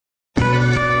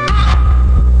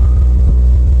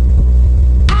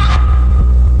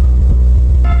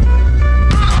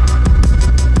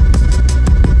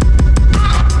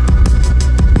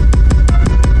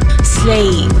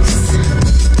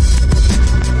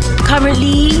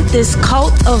Currently, this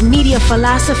cult of media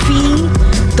philosophy,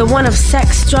 the one of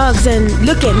sex, drugs, and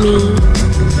look at me,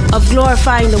 of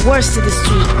glorifying the worst of the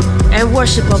street and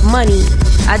worship of money,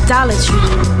 idolatry,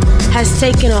 has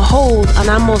taken a hold on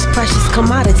our most precious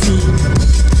commodity.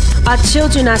 Our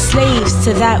children are slaves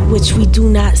to that which we do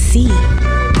not see.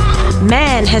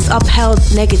 Man has upheld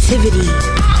negativity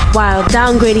while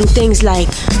downgrading things like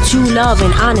true love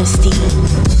and honesty.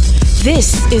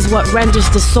 This is what renders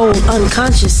the soul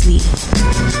unconsciously,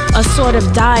 a sort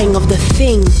of dying of the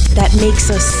thing that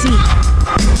makes us see.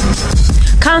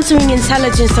 Countering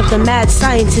intelligence of the mad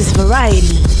scientist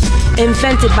variety,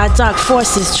 invented by dark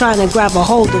forces trying to grab a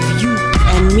hold of you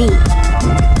and me.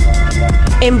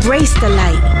 Embrace the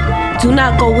light. Do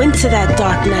not go into that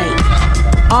dark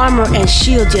night. Armor and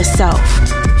shield yourself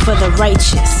for the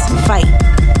righteous fight.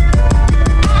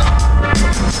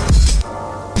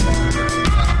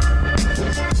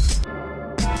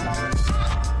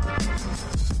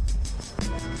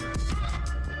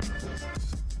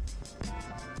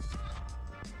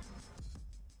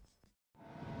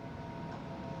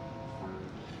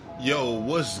 Yo,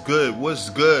 what's good?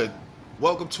 What's good?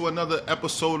 Welcome to another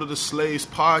episode of the Slaves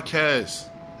Podcast.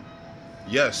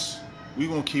 Yes, we're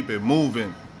going to keep it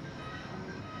moving.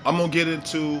 I'm going to get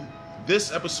into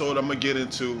this episode. I'm going to get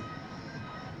into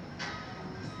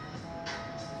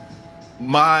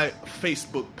my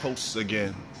Facebook posts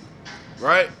again.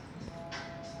 Right?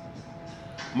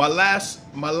 My last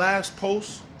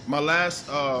post,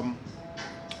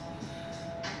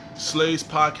 Slaves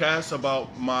Podcast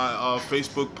about my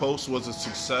Facebook post was a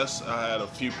success. I had a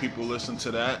few people listen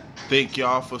to that. Thank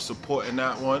y'all for supporting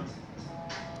that one.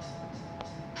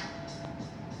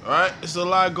 Alright, it's a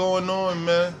lot going on,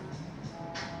 man.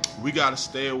 We gotta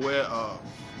stay aware of.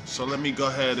 So let me go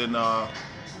ahead and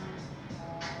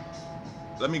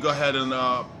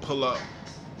pull up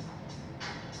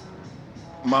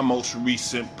my most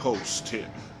recent post here.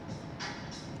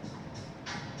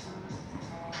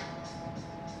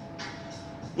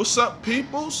 What's up,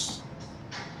 peoples?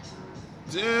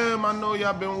 Damn, I know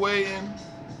y'all been waiting.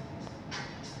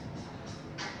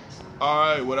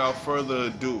 Alright, without further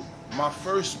ado, my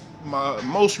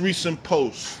most recent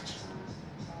post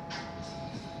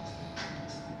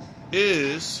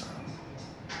is,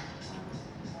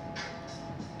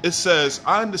 it says,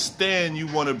 I understand you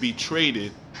want to be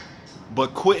traded,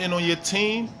 but quitting on your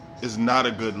team is not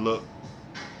a good look.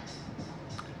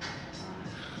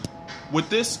 With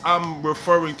this, I'm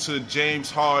referring to James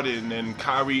Harden and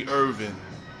Kyrie Irving.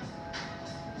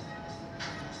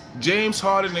 James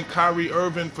Harden and Kyrie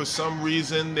Irving, for some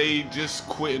reason, they just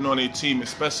quitting on their team,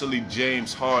 especially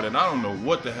James Harden. I don't know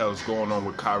what the hell's going on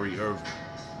with Kyrie Irving.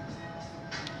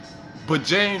 But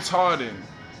James Harden,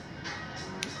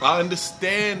 I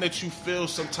understand that you feel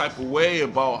some type of way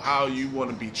about how you want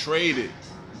to be traded.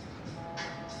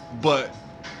 But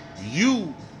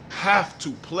you have to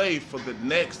play for the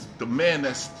man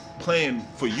that's playing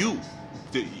for you.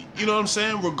 You know what I'm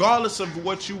saying? Regardless of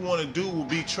what you want to do, will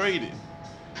be traded.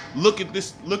 Look at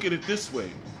it this way.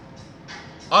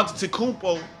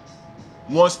 Antetokounmpo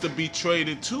wants to be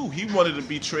traded too. He wanted to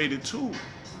be traded too.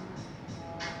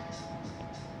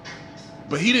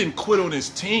 But he didn't quit on his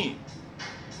team.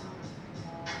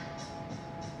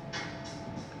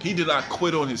 He did not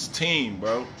quit on his team,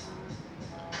 bro.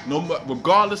 No,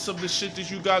 regardless of the shit that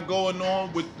you got going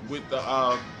on with the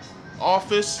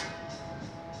office,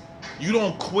 you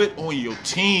don't quit on your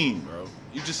team, bro.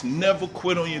 You just never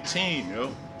quit on your team,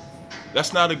 yo.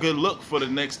 That's not a good look for the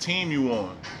next team you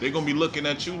on. They're gonna be looking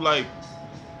at you like,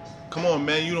 come on,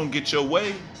 man, you don't get your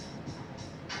way.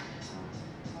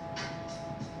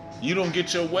 You don't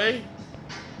get your way.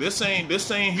 This ain't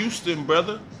Houston,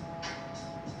 brother.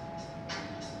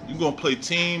 You gonna play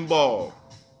team ball.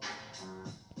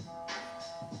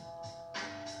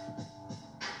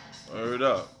 Word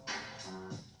up.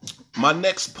 My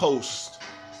next post,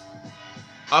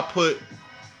 I put,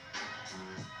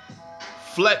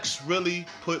 Flex really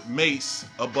put Mace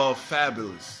above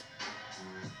Fabulous.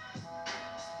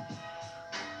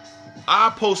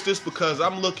 I post this because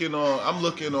I'm looking on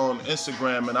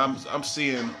Instagram and I'm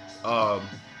seeing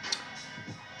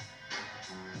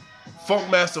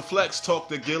Funkmaster Flex talk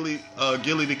to Gilly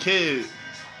the Kid.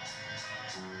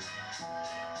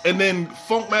 And then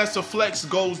Funkmaster Flex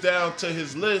goes down to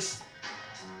his list,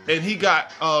 and he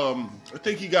got, I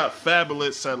think he got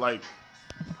Fabulous at like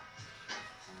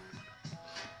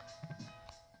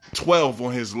 12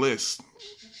 on his list.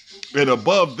 And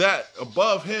above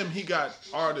him, he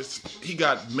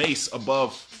got Mace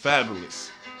above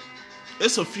Fabulous.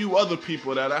 It's a few other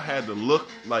people that I had to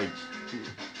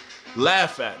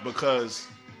laugh at because,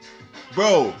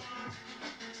 bro,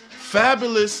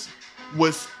 Fabulous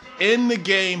was in the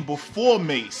game before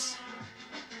Mace,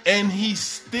 and he's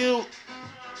still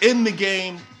in the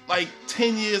game like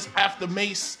 10 years after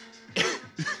Mace.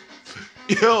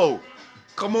 Yo,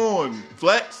 come on,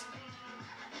 Flex.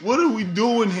 What are we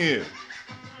doing here?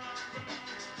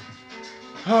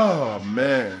 Oh,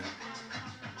 man.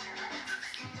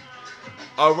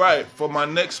 All right, for my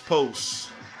next post,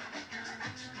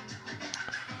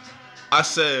 I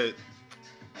said,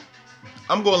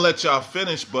 I'm going to let y'all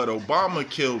finish, but Obama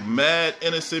killed mad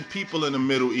innocent people in the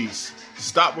Middle East.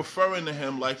 Stop referring to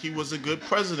him like he was a good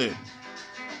president.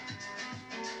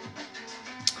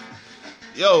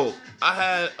 Yo,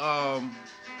 I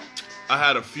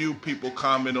had a few people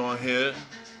comment on here.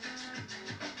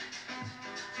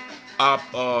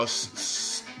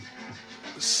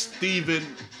 Stephen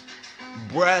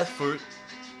Bradford,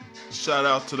 shout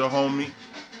out to the homie.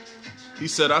 He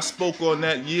said, I spoke on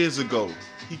that years ago.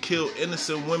 He killed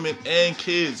innocent women and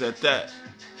kids at that.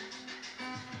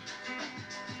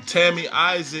 Tammy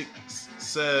Isaacs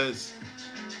says,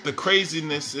 the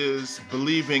craziness is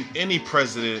believing any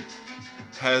president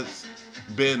has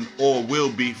been or will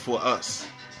be for us.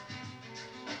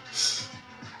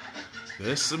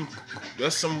 There's some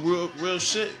real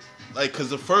shit. Like, cause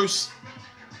the first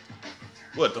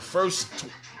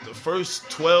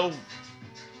 12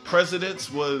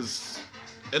 presidents was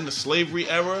in the slavery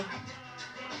era.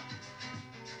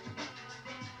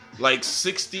 Like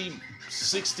 60 of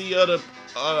the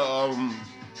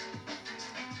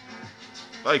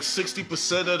like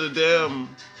 60% of the damn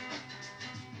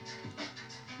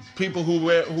people who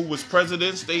was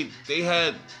presidents, they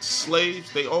had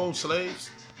slaves, they owned slaves.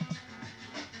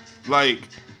 Like,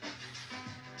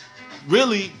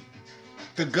 really,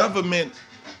 the government,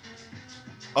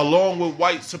 along with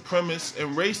white supremacists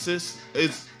and racists,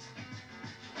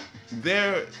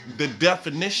 they're the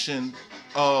definition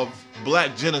of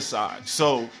black genocide.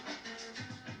 So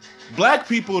black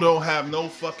people don't have no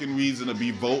fucking reason to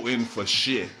be voting for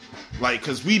shit. Like,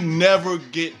 cause we never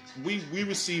get, we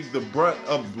receive the brunt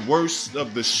of the worst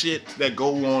of the shit that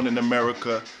go on in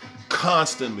America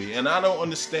constantly. And I don't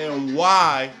understand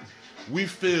why we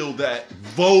feel that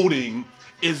voting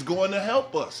is going to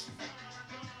help us.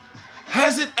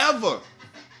 Has it ever?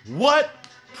 What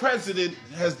president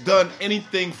has done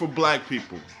anything for black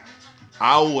people?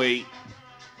 I'll wait.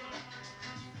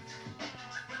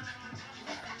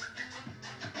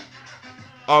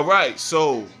 All right,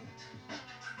 so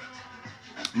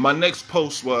my next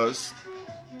post was,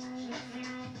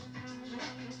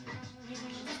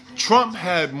 Trump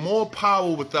had more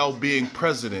power without being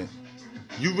president.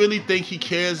 You really think he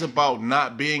cares about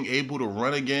not being able to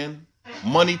run again?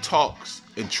 Money talks,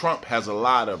 and Trump has a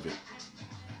lot of it.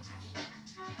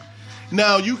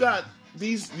 Now you got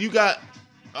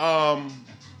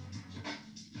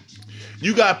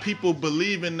people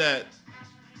believing that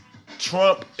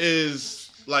Trump is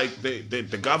like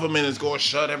the government is going to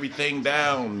shut everything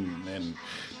down and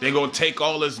they're going to take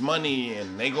all his money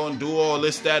and they're going to do all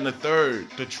this, that, and the third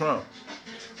to Trump.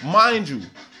 Mind you,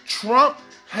 Trump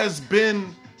has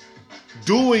been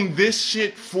doing this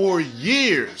shit for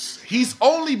years. He's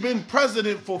only been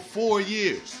president for 4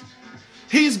 years.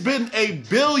 He's been a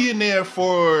billionaire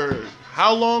for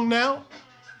how long now?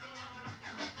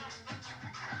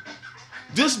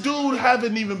 This dude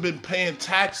haven't even been paying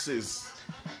taxes.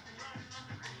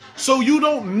 So you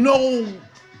don't know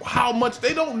how much,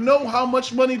 they don't know how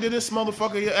much money that this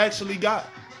motherfucker actually got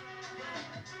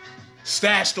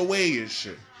stashed away and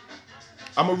shit.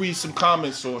 I'm gonna read some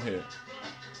comments on here.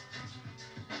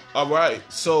 All right,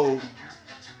 so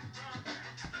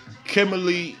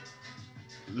Kimberly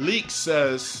Leak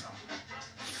says,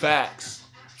 facts.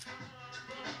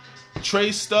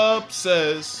 Trey Stubb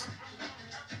says,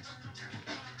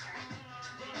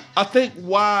 I think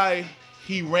why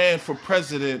he ran for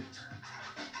president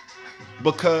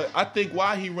because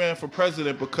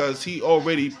he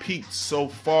already peaked so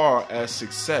far as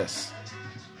success.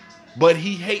 But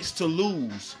he hates to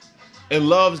lose and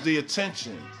loves the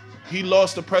attention. He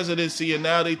lost the presidency and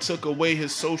now they took away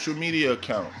his social media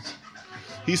accounts.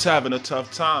 He's having a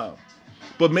tough time.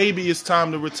 But maybe it's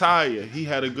time to retire. He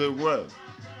had a good run.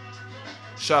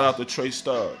 Shout out to Trey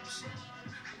Stubbs.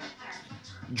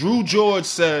 Drew George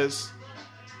says,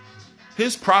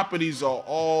 his properties are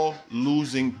all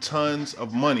losing tons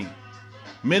of money.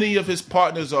 Many of his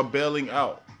partners are bailing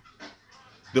out.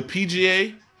 The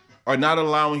PGA are not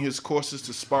allowing his courses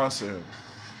to sponsor him.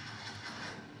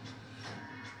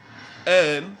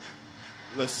 And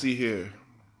let's see here.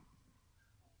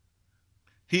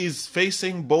 He's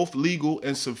facing both legal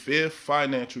and severe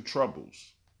financial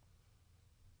troubles.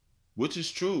 Which is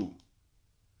true.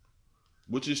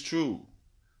 which is true.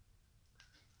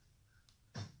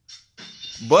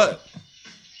 But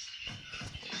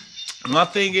my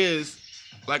thing is,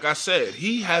 like I said,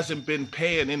 he hasn't been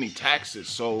paying any taxes.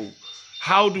 So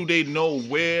how do they know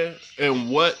where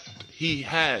and what he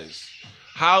has?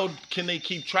 How can they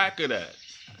keep track of that?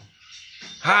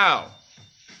 How?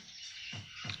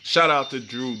 Shout out to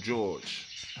Drew George.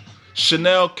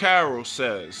 Chanel Carroll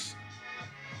says,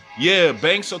 yeah,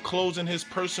 banks are closing his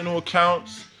personal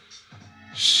accounts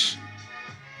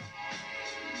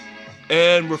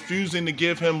and refusing to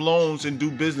give him loans and do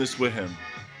business with him.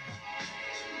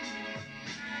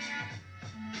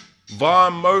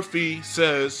 Von Murphy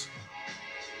says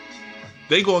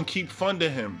they gonna keep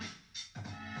funding him.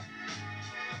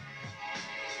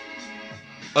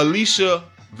 Alicia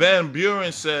Van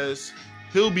Buren says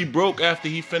he'll be broke after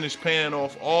he finished paying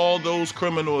off all those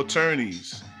criminal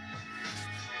attorneys.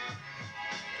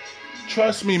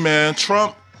 Trust me, man,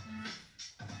 Trump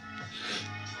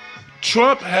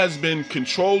has been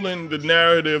controlling the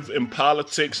narrative in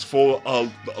politics for a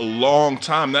long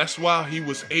time. That's why he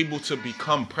was able to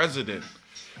become president.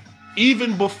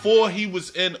 Even before he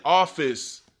was in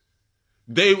office,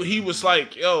 he was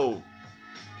like, yo,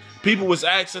 people was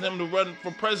asking him to run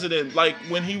for president, like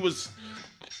when he was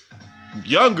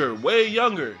younger, way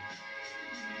younger.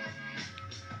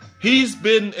 He's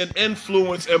been an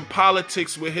influence in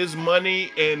politics with his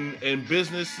money and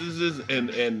businesses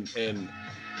and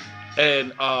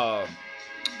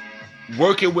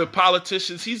working with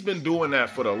politicians. He's been doing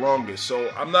that for the longest. So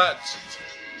I'm not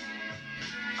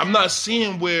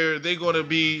seeing where they're gonna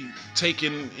be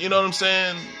taking, you know what I'm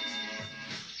saying?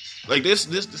 Like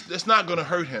this not gonna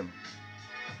hurt him.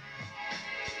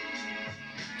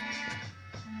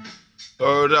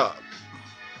 Word up.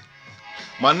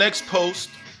 My next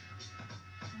post,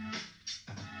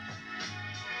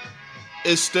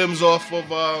 it stems off of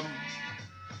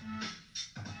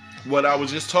what I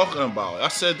was just talking about. I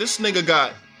said this nigga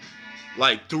got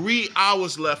like 3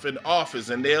 hours left in office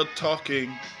and they're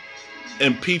talking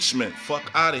impeachment.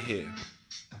 Fuck out of here.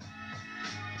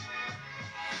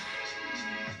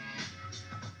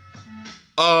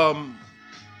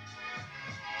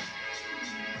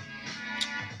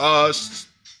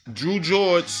 Drew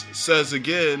George says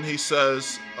again, he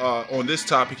says on this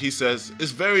topic, he says,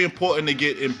 it's very important to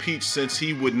get impeached since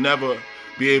he would never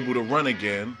be able to run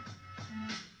again.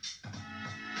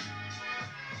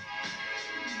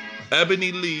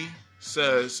 Ebony Lee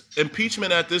says,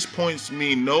 impeachment at this point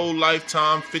means no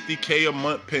lifetime $50K a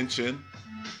month pension.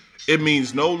 It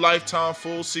means no lifetime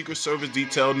full Secret Service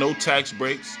detail, no tax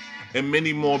breaks, and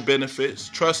many more benefits.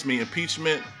 Trust me,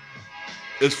 impeachment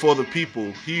is for the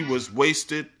people. He has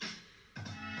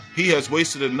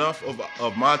wasted enough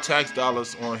of my tax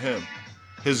dollars on him,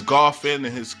 his golfing,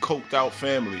 and his coked out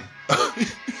family.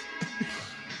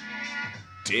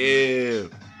 Damn.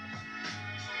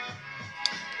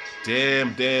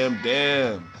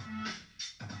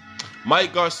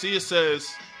 Mike Garcia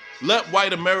says, let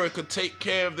white America take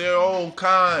care of their own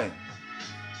kind.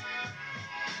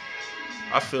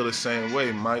 I feel the same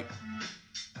way, Mike.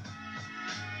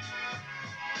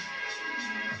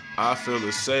 I feel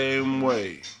the same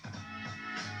way.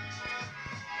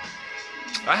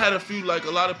 I had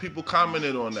a lot of people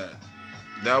commented on that.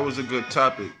 That was a good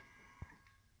topic.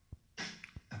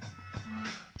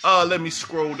 Let me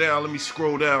scroll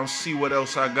down, see what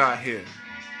else I got here.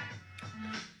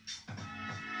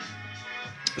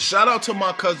 Shout out to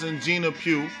my cousin Gina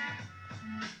Pugh,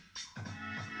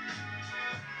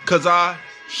 because I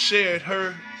shared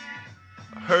her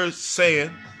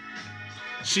saying,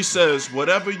 she says,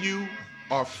 whatever you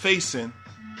are facing,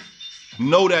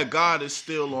 know that God is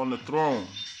still on the throne.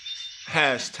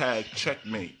 Hashtag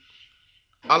checkmate.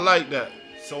 I like that.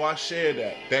 So I shared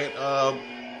that.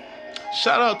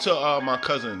 Shout out to my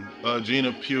cousin,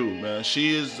 Gina Pugh, man.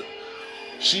 She's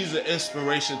an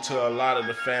inspiration to a lot of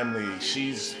the family.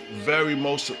 She's very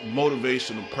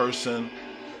motivational person.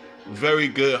 Very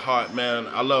good heart, man.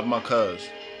 I love my cuz.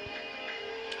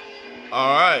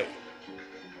 All right.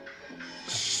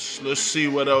 Let's see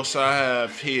what else I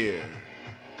have here.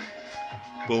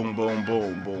 Boom, boom,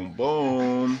 boom, boom,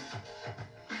 boom.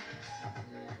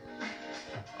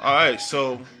 All right,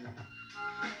 so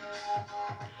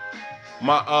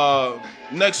my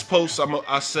next post,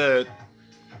 I said,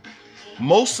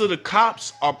 most of the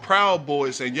cops are Proud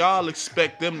Boys and y'all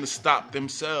expect them to stop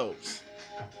themselves.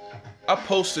 I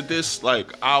posted this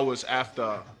like hours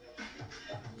after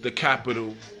the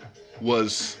Capitol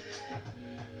was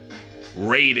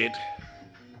raided,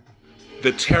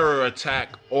 the terror attack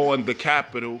on the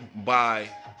Capitol by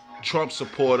Trump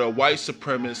supporter, white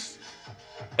supremacist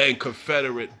and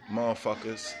Confederate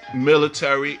motherfuckers,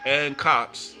 military and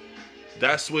cops.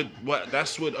 That's what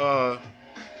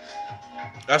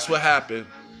happened.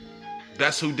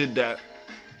 That's who did that.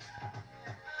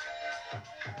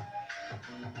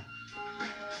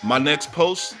 My next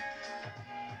post: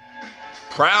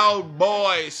 Proud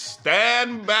Boys,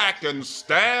 stand back and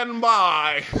stand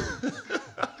by.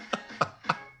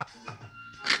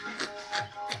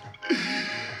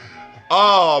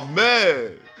 Oh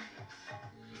man,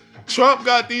 Trump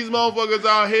got these motherfuckers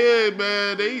out here,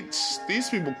 man. These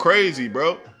people crazy,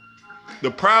 bro. The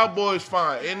Proud Boys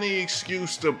find any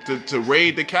excuse to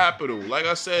raid the Capitol. Like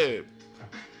I said,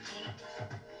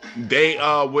 they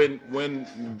when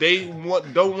they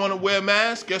don't want to wear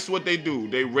masks, guess what they do?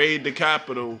 They raid the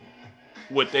Capitol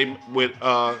with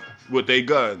their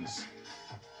guns,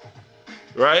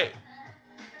 right?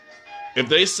 If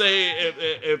they say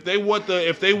if they want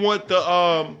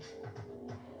the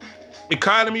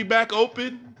economy back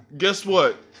open, guess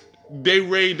what? They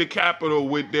raid the Capitol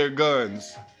with their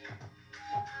guns.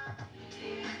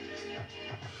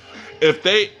 If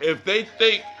they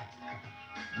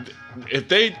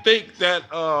think that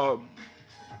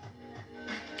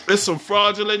there's some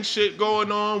fraudulent shit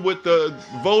going on with the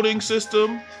voting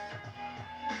system,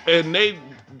 and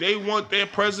they want their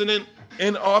president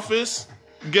in office,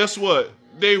 guess what?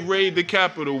 They raid the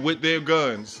Capitol with their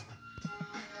guns.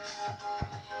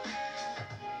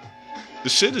 The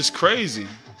shit is crazy.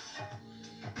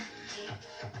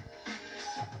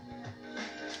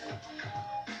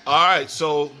 All right,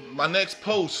 so my next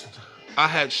post, I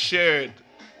had shared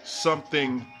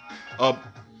something, a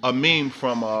meme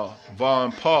from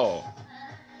Von Paul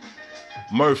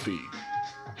Murphy.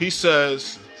 He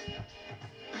says,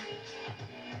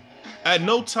 "At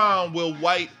no time will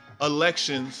white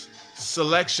elections,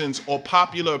 selections, or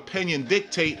popular opinion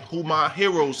dictate who my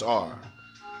heroes are.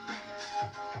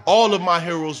 All of my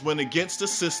heroes went against the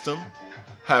system,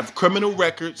 have criminal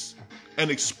records,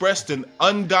 and expressed an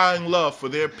undying love for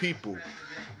their people."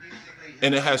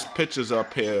 And it has pictures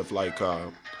up here of like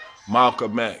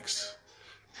Malcolm X,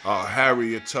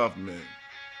 Harriet Tubman,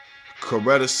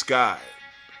 Coretta Scott.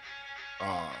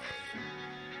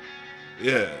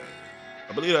 Yeah,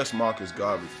 I believe that's Marcus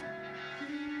Garvey.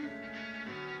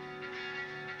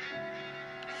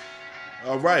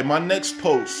 All right, my next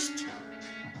post.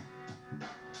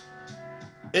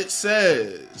 It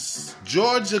says,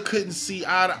 Georgia couldn't see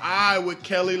eye to eye with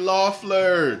Kelly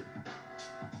Loeffler.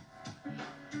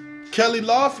 Kelly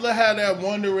Loeffler had that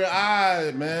wandering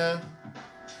eye, man.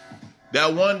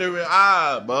 That wandering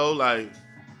eye, bro. Like,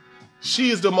 she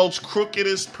is the most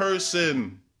crookedest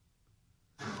person.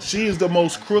 She is the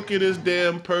most crookedest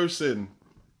damn person.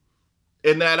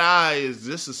 And that eye is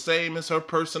just the same as her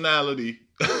personality.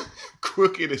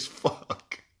 Crooked as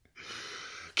fuck.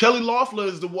 Kelly Loeffler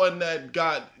is the one that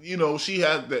got, she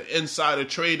had the insider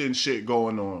trading shit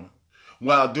going on.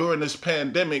 While during this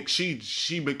pandemic,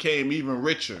 she became even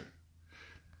richer.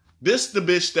 This the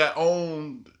bitch that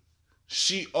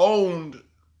owned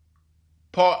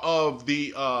part of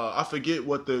the, I forget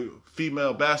what the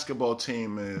female basketball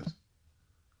team is.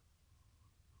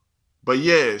 But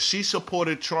yeah, she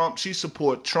supported Trump. She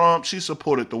supported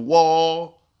the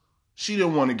wall. She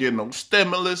didn't want to get no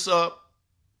stimulus up.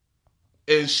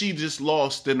 And she just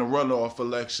lost in the runoff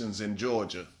elections in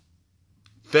Georgia.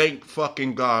 Thank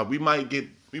fucking God. We might get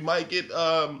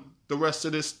the rest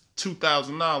of this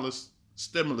 $2,000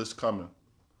 stimulus coming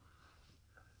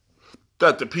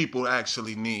that the people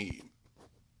actually need.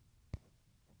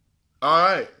 All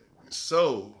right.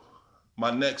 So,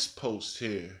 my next post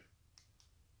here.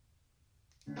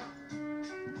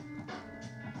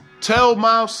 Tell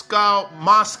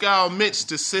Moscow Mitch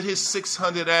to sit his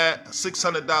 $600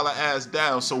 ass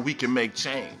down so we can make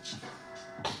change.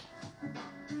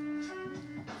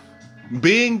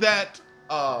 Being that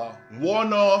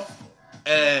Warnoff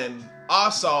and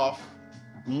Ossoff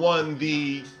won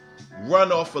the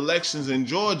runoff elections in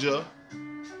Georgia,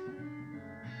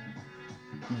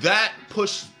 that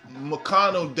pushed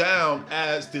McConnell down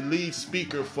as the lead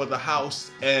speaker for the House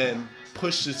and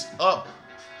pushes up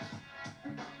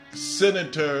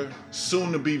Senator,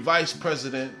 soon to be Vice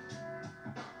President,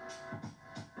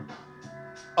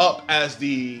 up as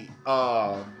the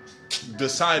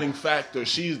deciding factor.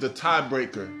 She's the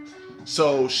tiebreaker.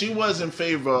 So she was in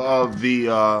favor of the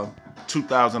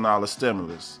 $2,000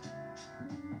 stimulus.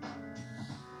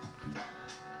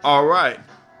 All right.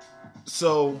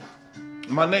 So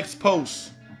my next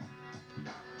post,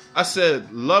 I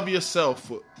said, love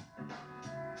yourself.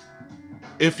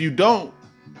 If you don't,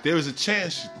 there is a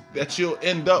chance that you'll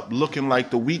end up looking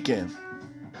like The Weeknd.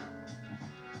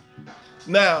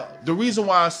 Now, the reason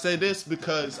why I say this,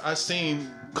 because I seen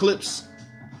clips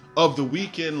of The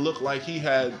Weeknd look like he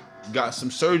had got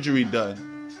some surgery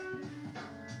done.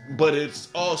 But it's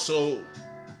also,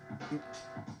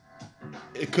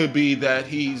 it could be that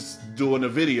he's doing a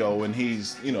video and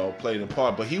he's, you know, playing a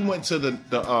part. But he went to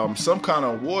the some kind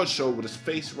of award show with his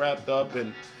face wrapped up,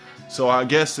 and so I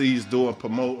guess he's doing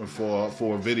promoting for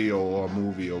a video or a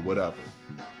movie or whatever.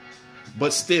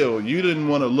 But still, you didn't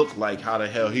want to look like how the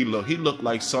hell he looked. He looked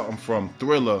like something from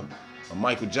Thriller, a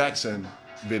Michael Jackson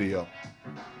video.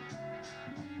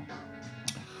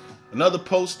 Another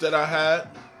post that I had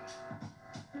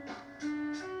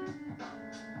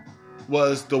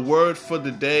was the word for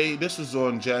the day. This was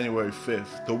on January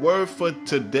 5th. The word for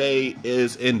today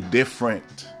is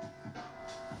indifferent.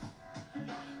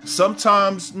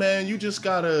 Sometimes, man, you just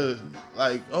gotta,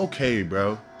 like, okay,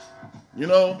 bro. You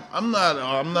know, I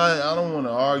don't want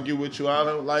to argue with you. I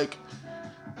don't like,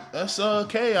 that's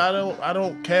okay. I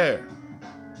don't care.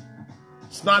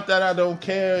 It's not that I don't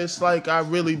care. It's like, I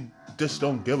really just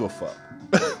don't give a fuck.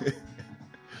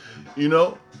 You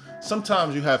know,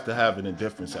 sometimes you have to have an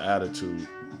indifference attitude.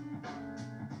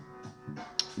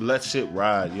 Let shit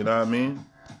ride. You know what I mean?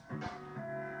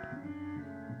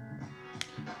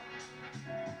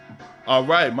 All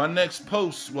right. My next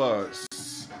post was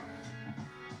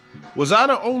I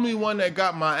the only one that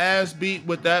got my ass beat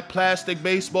with that plastic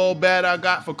baseball bat I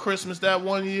got for Christmas that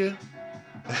one year?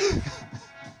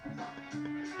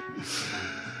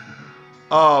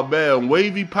 Oh, man.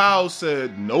 Wavy Powell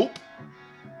said, nope.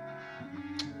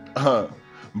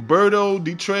 Berto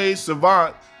Detre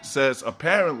Savant says,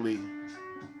 apparently.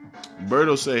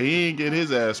 Berto said he ain't get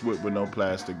his ass whipped with no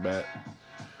plastic bat.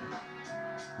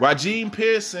 Rajeem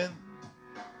Pearson,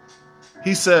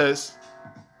 he says,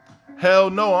 hell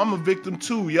no, I'm a victim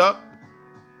too, yup.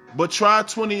 But try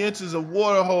 20 inches of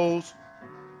water hose.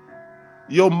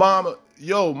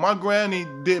 My granny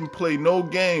didn't play no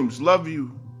games. Love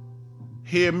you.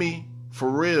 Hear me? For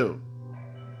real.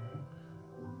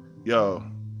 Yo.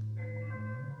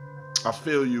 I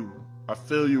feel you,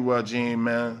 Rajeem,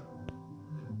 man.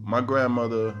 My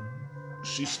grandmother,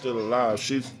 she's still alive.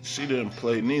 She didn't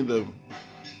play neither.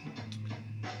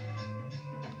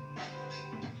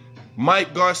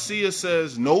 Mike Garcia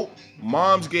says, nope.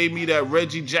 Moms gave me that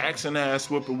Reggie Jackson ass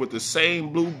whooping with the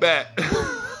same blue bat.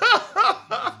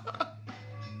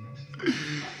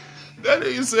 That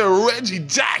nigga said Reggie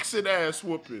Jackson ass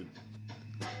whooping.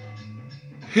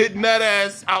 Hitting that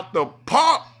ass out the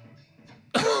park.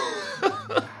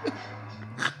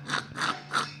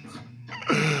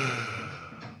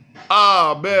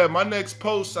 Ah, man, my next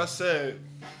post, I said,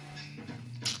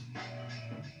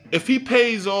 if he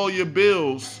pays all your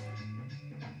bills,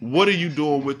 what are you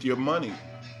doing with your money?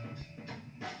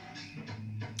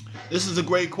 This is a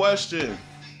great question.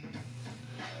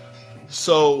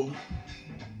 So,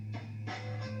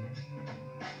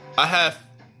 I have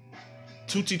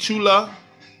Tutti Chula,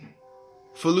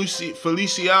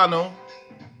 Feliciano.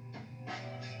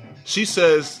 She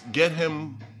says, get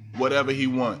him whatever he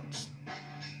wants.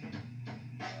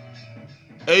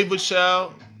 Ava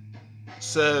Shell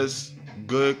says,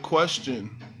 good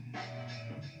question.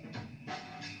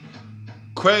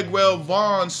 Craigwell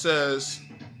Vaughn says,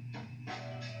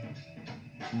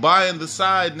 buying the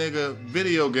side nigga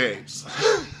video games.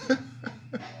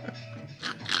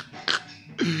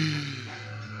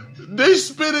 They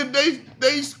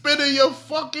spending your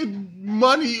fucking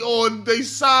money on they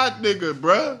side nigga,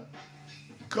 bruh.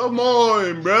 Come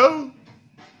on, bro.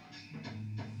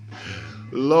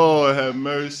 Lord have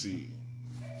mercy.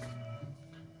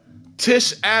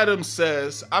 Tish Adams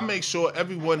says, I make sure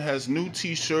everyone has new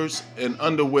t-shirts and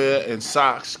underwear and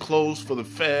socks, clothes for the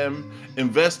fam,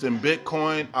 invest in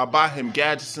Bitcoin. I buy him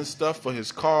gadgets and stuff for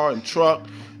his car and truck,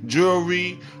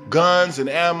 jewelry, guns and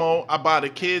ammo. I buy the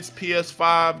kids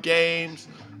PS5 games.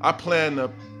 I plan to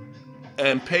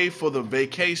and pay for the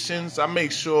vacations. I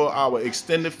make sure our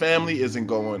extended family isn't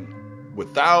going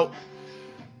without.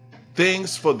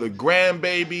 Things for the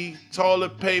grandbaby,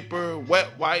 toilet paper, wet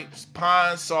wipes,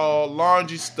 Pine Sol,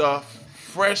 laundry stuff,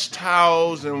 fresh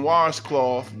towels and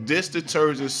washcloth, dish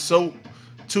detergent, soap,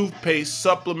 toothpaste,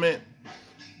 supplement,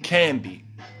 candy.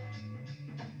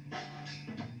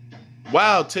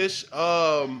 Wow, Tish,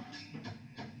 that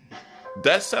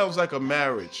sounds like a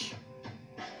marriage.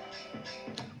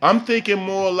 I'm thinking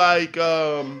more like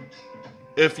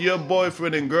if your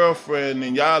boyfriend and girlfriend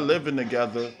and y'all living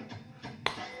together,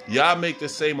 y'all make the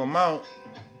same amount.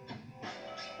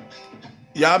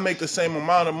 Y'all make the same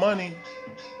amount of money,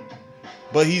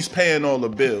 but he's paying all the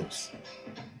bills.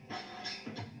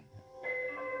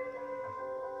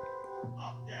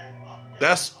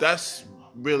 That's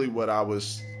really what I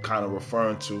was kind of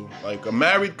referring to. Like a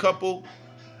married couple,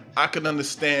 I can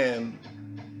understand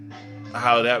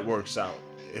how that works out.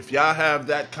 If y'all have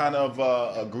that kind of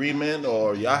agreement,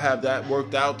 or y'all have that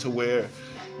worked out to where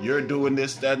you're doing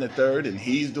this, that, and the third, and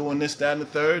he's doing this, that, and the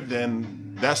third,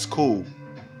 then that's cool.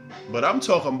 But I'm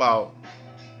talking about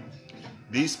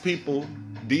these people,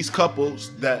 these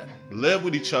couples that live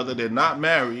with each other, they're not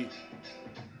married.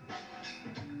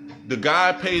 The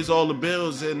guy pays all the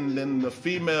bills, and then the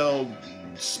female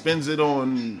spends it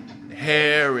on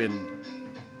hair and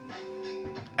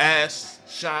ass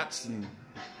shots and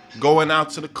going out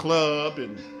to the club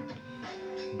and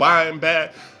buying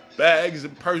bags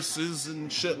and purses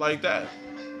and shit like that.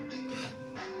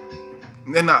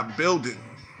 And they're not building.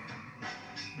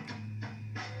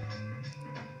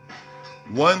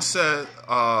 One said,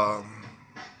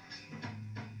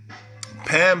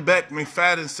 Pam Beck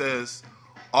McFadden says,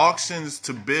 auctions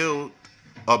to build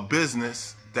a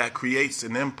business that creates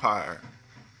an empire.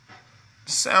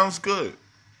 Sounds good.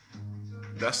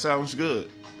 That sounds good.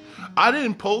 I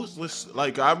didn't post this,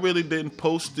 like, I really didn't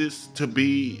post this to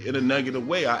be in a negative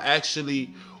way. I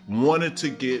actually want to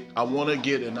get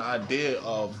an idea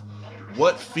of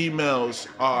what females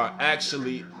are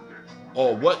actually,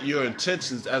 or what your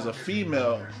intentions as a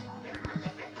female.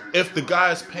 If the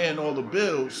guy's paying all the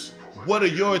bills, what are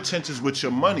your intentions with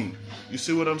your money? You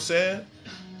see what I'm saying?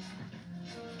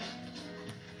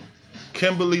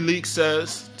 Kimberly Leak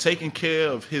says, taking care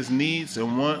of his needs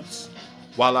and wants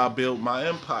while I build my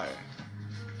empire.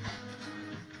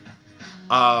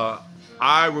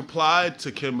 I replied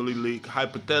to Kimberly Leak,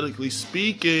 hypothetically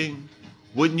speaking,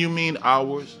 wouldn't you mean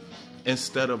ours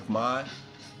instead of mine?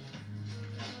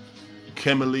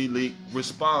 Kimberly Leak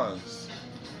responds,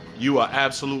 you are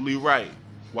absolutely right,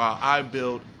 while I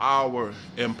build our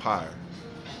empire.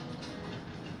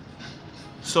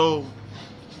 So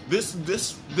this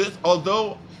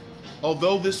although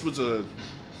this was a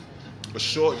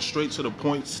short, straight to the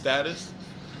point status,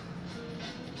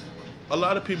 a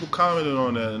lot of people commented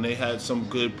on that and they had some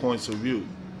good points of view.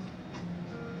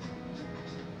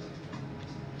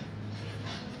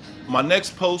 My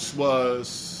next post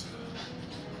was,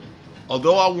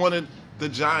 although I wanted the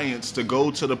Giants to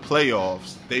go to the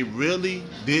playoffs, they really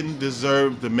didn't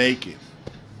deserve to make it.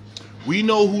 We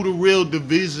know who the real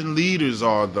division leaders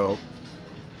are, though.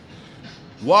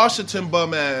 Washington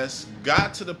bum ass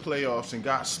got to the playoffs and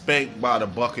got spanked by the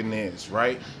Buccaneers,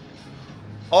 right?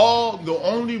 The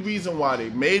only reason why they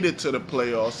made it to the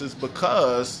playoffs is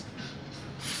because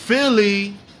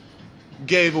Philly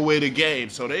gave away the game.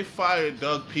 So they fired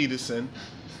Doug Peterson,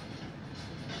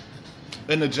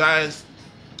 and the Giants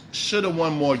should have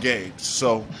won more games.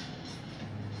 So,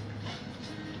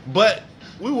 but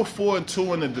we were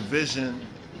 4-2 in the division,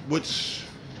 which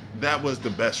that was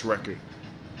the best record.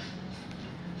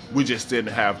 We just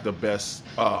didn't have the best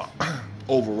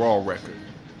overall record.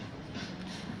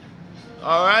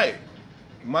 All right.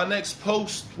 My next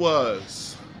post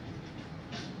was,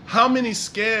 how many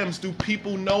scams do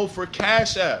people know for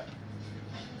Cash App?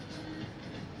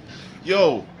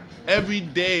 Yo, every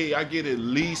day I get at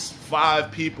least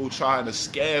 5 people trying to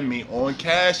scam me on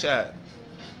Cash App.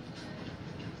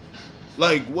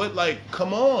 Like, what? Like,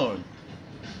 come on.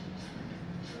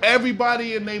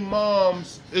 Everybody and their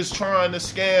moms is trying to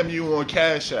scam you on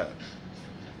Cash App.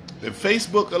 If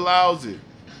Facebook allows it.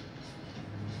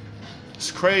 It's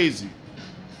crazy.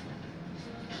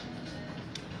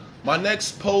 My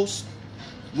next post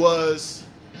was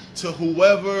to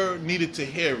whoever needed to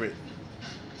hear it.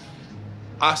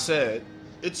 I said,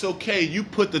 it's okay, you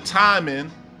put the time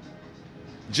in,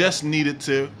 just needed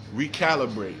to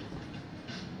recalibrate.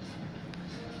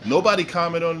 Nobody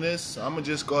comment on this. I'm going to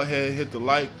just go ahead and hit the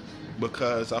like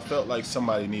because I felt like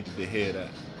somebody needed to hear that.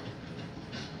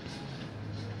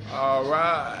 All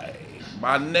right.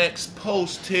 My next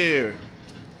post here.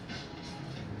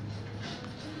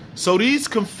 So these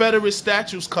Confederate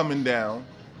statues coming down,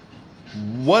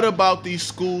 what about these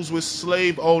schools with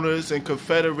slave owners and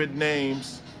Confederate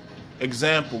names?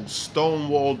 Example,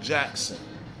 Stonewall Jackson.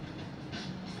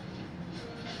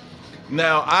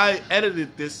 Now, I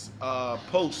edited this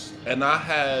post and I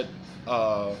had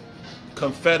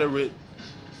Confederate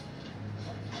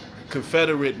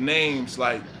names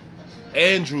like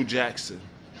Andrew Jackson.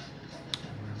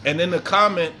 And in the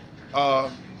comment,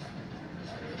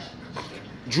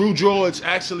 Drew George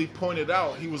actually pointed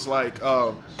out, he was like,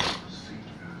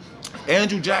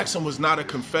 Andrew Jackson was not a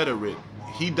Confederate.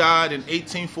 He died in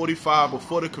 1845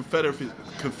 before the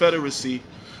Confederacy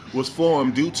was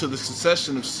formed due to the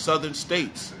secession of southern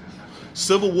states.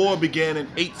 Civil War began in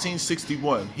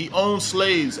 1861. He owned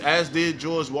slaves, as did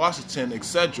George Washington,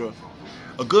 etc.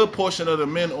 A good portion of the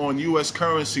men on U.S.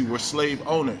 currency were slave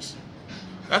owners.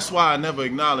 That's why I never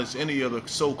acknowledged any of the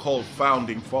so-called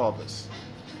founding fathers.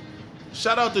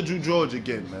 Shout out to Drew George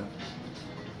again, man.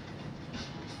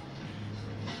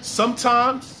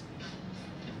 Sometimes,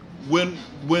 when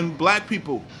black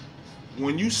people,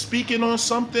 when you speaking on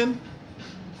something,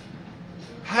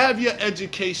 have your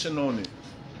education on it.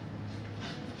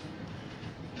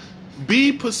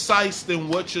 Be precise in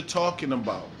what you're talking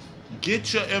about.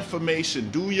 Get your information.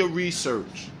 Do your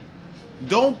research.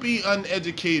 Don't be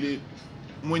uneducated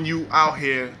when you out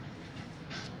here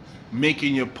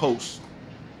making your posts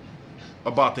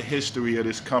about the history of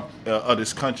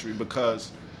this country,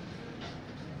 because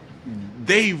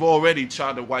they've already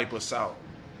tried to wipe us out.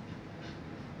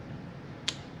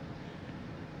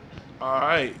 All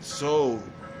right, so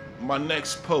my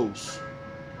next post,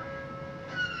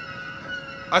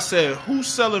 I said, who's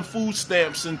selling food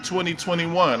stamps in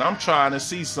 2021? I'm trying to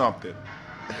see something.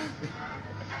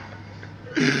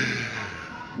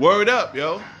 Word up,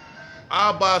 yo.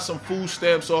 I'll buy some food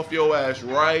stamps off your ass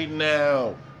right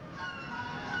now.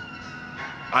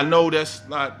 I know that's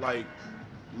not like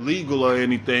legal or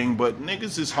anything, but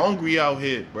niggas is hungry out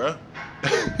here, bruh.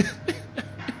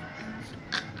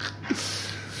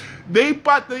 They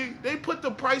put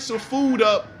the price of food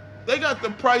up. They got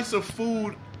the price of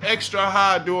food extra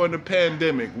high during the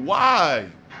pandemic. Why?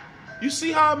 You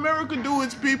see how America do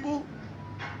its people?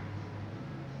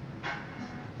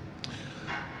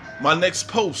 My next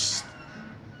post,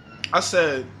 I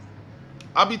said,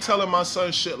 I be telling my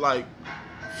son shit like,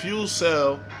 fuel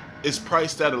cell is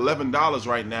priced at $11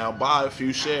 right now. Buy a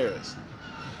few shares.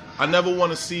 I never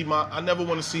want to see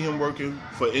him working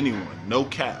for anyone. No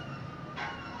cap.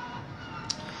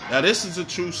 Now this is a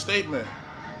true statement.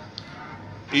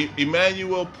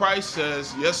 Emmanuel Price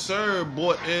says, yes sir,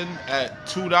 bought in at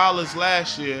 $2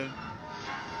 last year.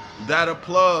 That a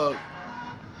plug.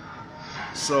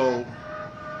 So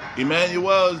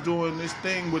Emmanuel is doing this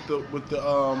thing with the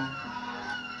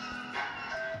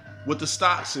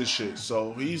stocks and shit.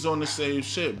 So he's on the same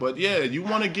shit. But yeah, you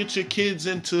want to get your kids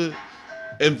into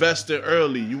investing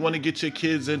early. You want to get your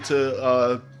kids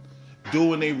into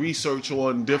doing a research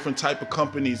on different type of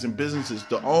companies and businesses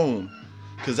to own.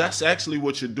 Because that's actually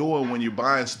what you're doing when you're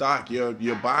buying stock.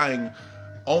 You're buying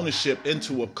ownership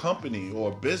into a company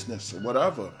or a business or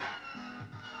whatever.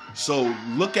 So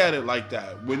look at it like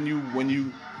that. When you're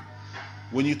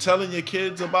telling your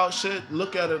kids about shit,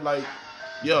 look at it like,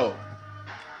 yo,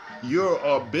 you're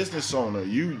a business owner.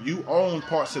 You own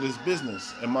parts of this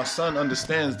business. And my son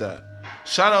understands that.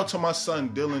 Shout out to my son,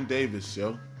 Dylan Davis,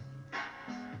 yo.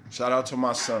 Shout out to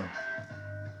my son.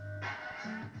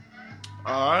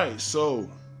 All right, so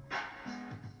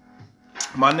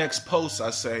my next post, I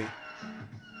say,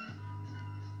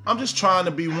 I'm just trying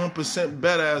to be 1%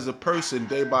 better as a person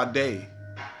day by day.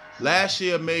 Last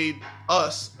year made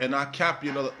us, and I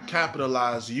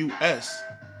capitalized US.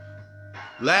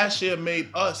 Last year made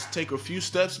us take a few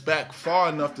steps back far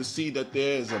enough to see that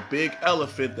there is a big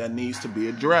elephant that needs to be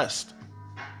addressed.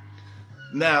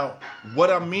 Now,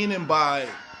 what I'm meaning by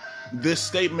this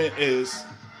statement is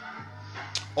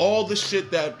all the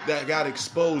shit that got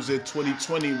exposed in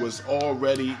 2020 was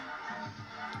already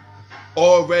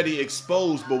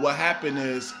exposed, but what happened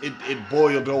is it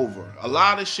boiled over. A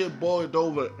lot of shit boiled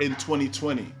over in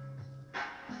 2020.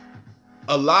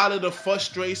 A lot of the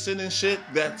frustration and shit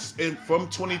that's from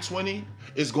 2020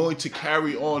 is going to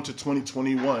carry on to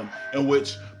 2021, in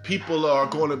which people are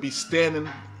going to be standing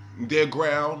their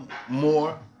ground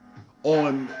more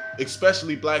on,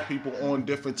 especially black people, on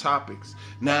different topics.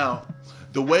 Now,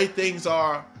 the way things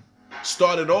are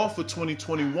started off for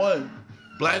 2021,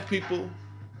 black people,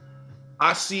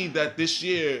 I see that this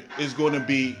year is going to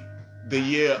be the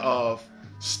year of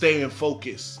staying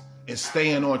focused and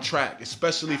staying on track,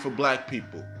 especially for black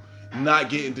people, not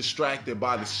getting distracted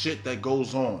by the shit that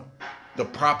goes on, the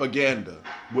propaganda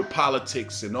with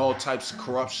politics and all types of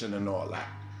corruption and all that.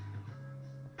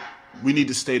 We need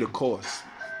to stay the course.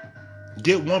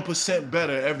 Get 1%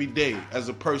 better every day as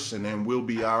a person and we'll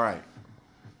be all right.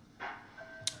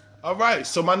 All right,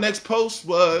 so my next post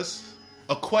was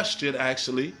a question,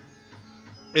 actually.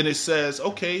 And it says,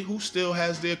 okay, who still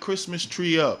has their Christmas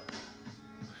tree up?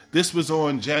 This was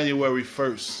on January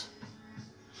 1st.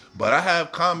 But I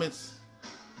have comments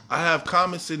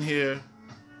in here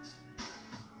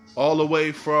all the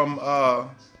way from,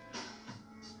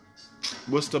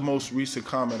 what's the most recent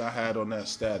comment I had on that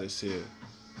status here?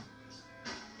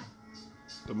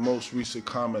 The most recent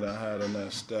comment I had on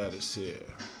that status here.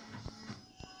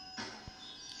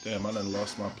 Damn, I done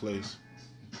lost my place.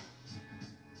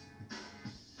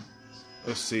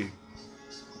 Let's see.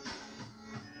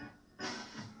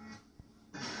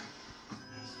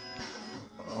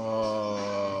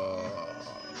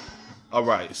 All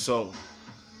right, so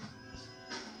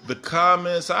the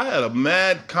comments, I had a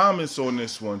mad comments on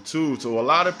this one too. So a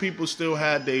lot of people still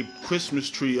had their Christmas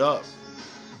tree up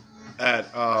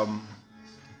at on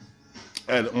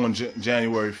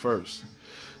January 1st.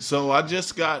 So I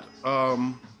just got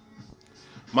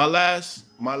my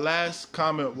last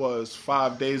comment was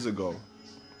 5 days ago.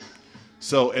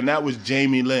 So, and that was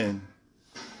Jamie Lynn.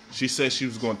 She said she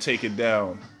was going to take it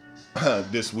down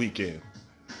this weekend.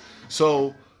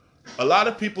 So a lot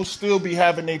of people still be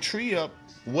having their tree up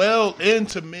well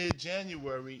into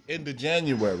mid-January, into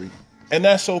January. And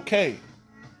that's okay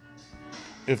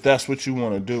if that's what you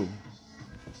want to do.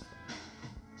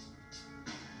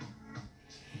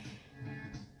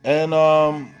 And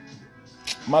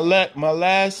my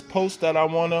last post that I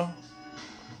wanna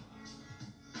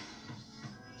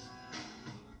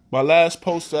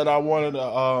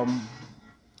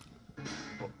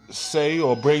say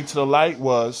or bring to the light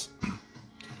was,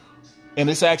 and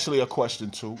it's actually a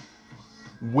question too,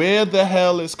 where the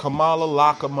hell is Kamala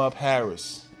Lock-em-up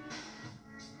Harris?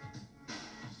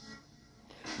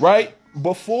 Right?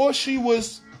 Before she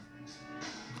was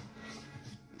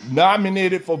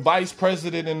nominated for vice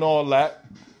president and all that,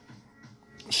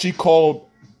 she called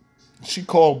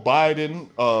Biden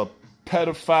a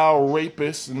pedophile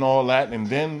rapist and all that, and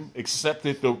then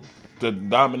accepted the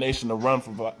nomination to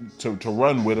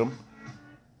run with him.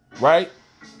 Right?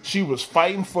 She was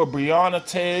fighting for Breonna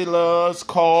Taylor's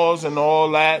cause and all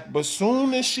that, but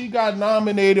soon as she got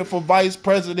nominated for vice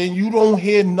president, you don't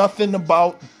hear nothing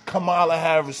about Kamala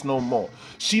Harris no more.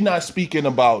 She not speaking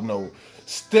about no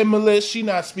stimulus. She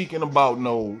not speaking about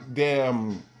no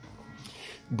damn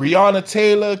Breonna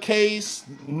Taylor case.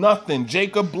 Nothing.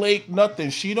 Jacob Blake. Nothing.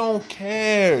 She don't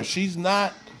care. She's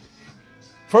not.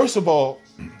 First of all,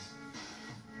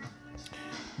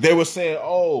 they were saying,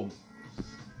 oh,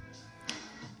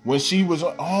 when she was,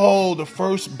 the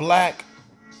first black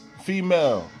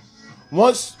female.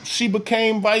 Once she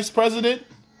became vice president,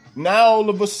 now all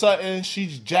of a sudden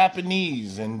she's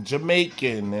Japanese and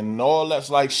Jamaican and all that's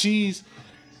like she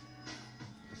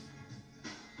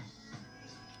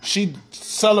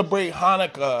celebrate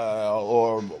Hanukkah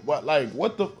or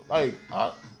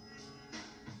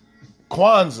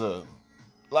Kwanzaa.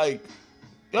 Like,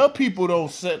 your people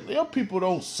don't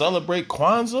celebrate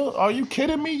Kwanzaa. Are you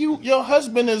kidding me? Your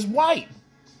husband is white.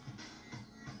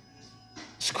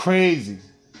 It's crazy.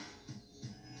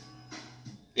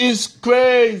 It's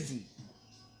crazy.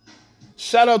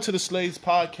 Shout out to the Slaves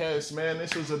Podcast, man.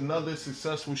 This was another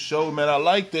successful show, man. I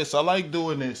like this. I like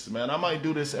doing this, man. I might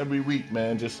do this every week,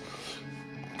 man. Just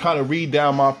kind of read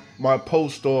down my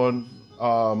post on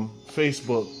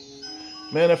Facebook.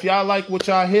 Man, if y'all like what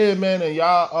y'all hear, man, and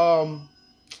y'all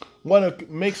want to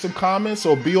make some comments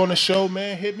or be on the show,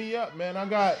 man, hit me up, man. I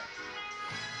got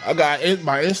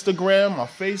my Instagram, my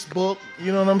Facebook,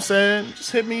 you know what I'm saying?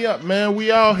 Just hit me up, man.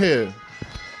 We out here.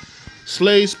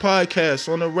 Slaves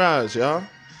Podcast on the rise, y'all.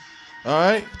 All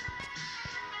right?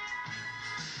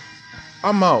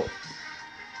 I'm out.